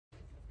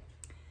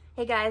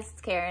Hey guys, it's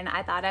Karen.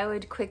 I thought I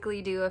would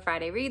quickly do a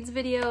Friday Reads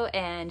video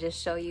and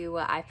just show you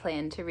what I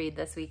plan to read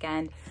this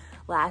weekend.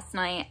 Last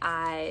night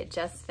I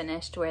just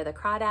finished Where the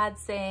Crawdads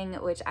Sing,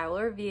 which I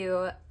will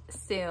review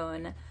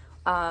soon.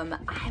 I'm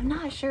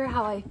not sure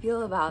how I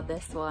feel about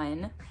this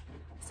one,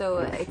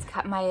 so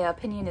my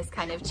opinion is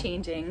kind of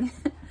changing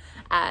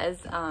as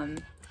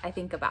I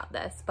think about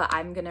this, but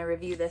I'm gonna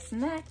review this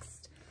next.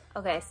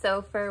 Okay,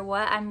 so for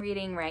what I'm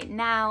reading right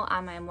now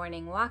on my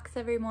morning walks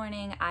every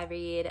morning, I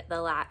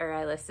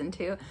listen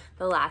to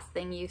The Last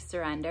Thing You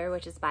Surrender,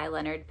 which is by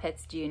Leonard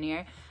Pitts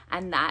Jr.,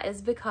 and that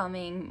is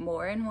becoming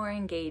more and more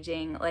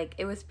engaging. Like,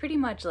 it was pretty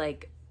much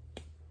like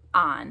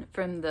on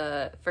from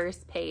the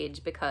first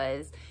page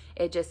because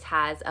it just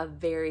has a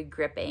very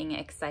gripping,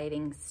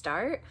 exciting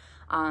start.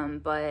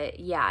 But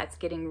yeah, it's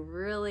getting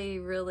really,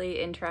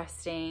 really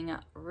interesting,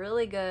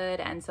 really good,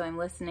 and so I'm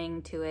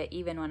listening to it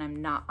even when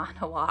I'm not on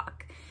a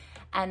walk.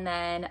 And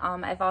then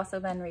I've also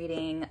been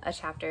reading a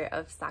chapter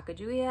of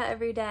Sacagawea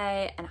every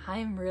day, and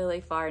I'm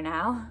really far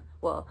now.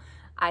 Well,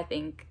 I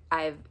think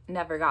I've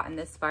never gotten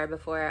this far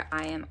before.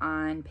 I am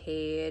on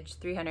page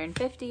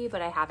 350,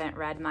 but I haven't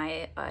read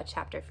my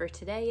chapter for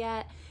today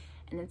yet,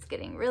 and it's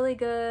getting really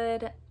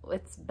good.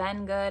 It's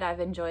been good. I've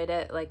enjoyed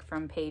it like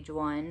from page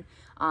one.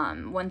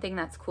 One thing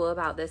that's cool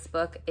about this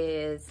book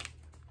is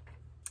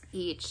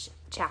each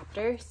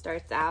chapter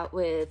starts out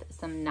with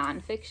some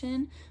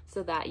nonfiction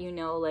so that you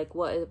know like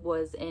what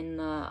was in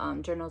the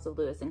journals of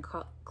Lewis and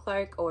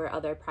Clark or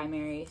other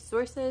primary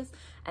sources,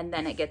 and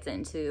then it gets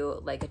into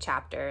like a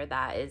chapter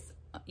that is,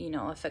 you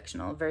know, a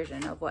fictional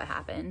version of what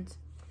happened.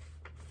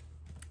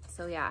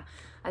 So yeah,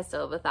 I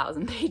still have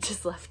 1,000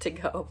 pages left to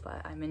go,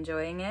 but I'm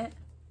enjoying it.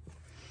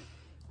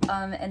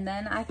 And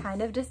then I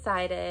kind of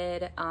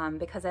decided,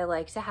 because I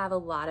like to have a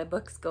lot of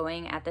books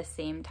going at the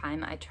same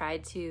time, I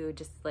tried to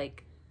just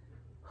like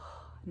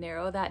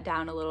narrow that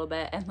down a little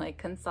bit and like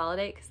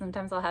consolidate, because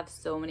sometimes I'll have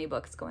so many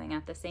books going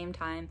at the same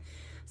time.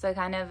 So I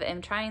kind of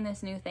am trying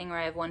this new thing where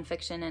I have one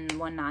fiction and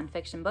one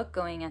nonfiction book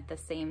going at the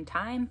same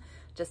time,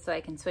 just so I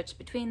can switch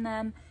between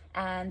them.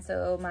 And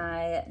so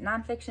my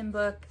nonfiction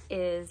book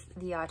is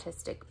The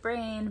Autistic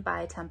Brain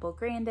by Temple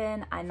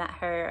Grandin. I met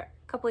her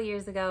a couple of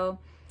years ago,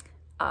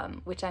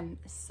 which I'm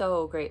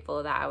so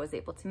grateful that I was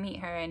able to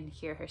meet her and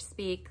hear her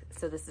speak.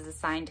 So this is a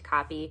signed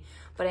copy,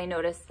 but I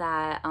noticed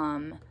that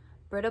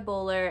Britta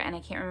Bowler and I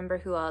can't remember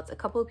who else, a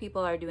couple of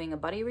people are doing a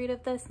buddy read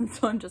of this, and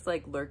so I'm just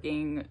like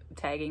lurking,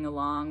 tagging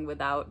along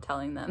without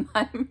telling them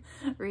I'm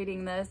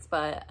reading this.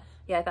 But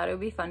yeah, I thought it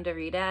would be fun to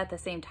read it at the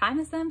same time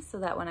as them so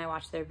that when I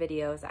watch their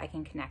videos I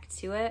can connect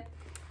to it.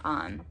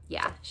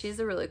 Yeah, she's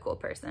a really cool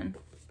person.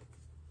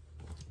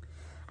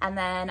 And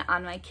then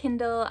on my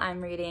Kindle,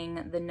 I'm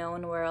reading The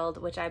Known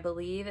World, which I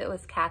believe it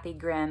was Kathy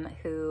Grimm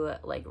who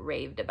like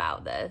raved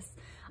about this.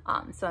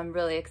 So I'm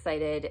really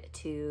excited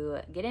to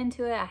get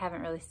into it. I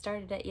haven't really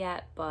started it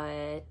yet,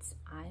 but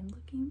I'm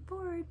looking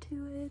forward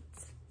to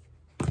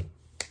it.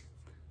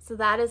 So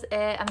that is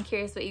it. I'm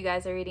curious what you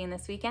guys are reading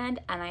this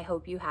weekend, and I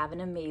hope you have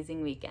an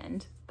amazing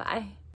weekend. Bye.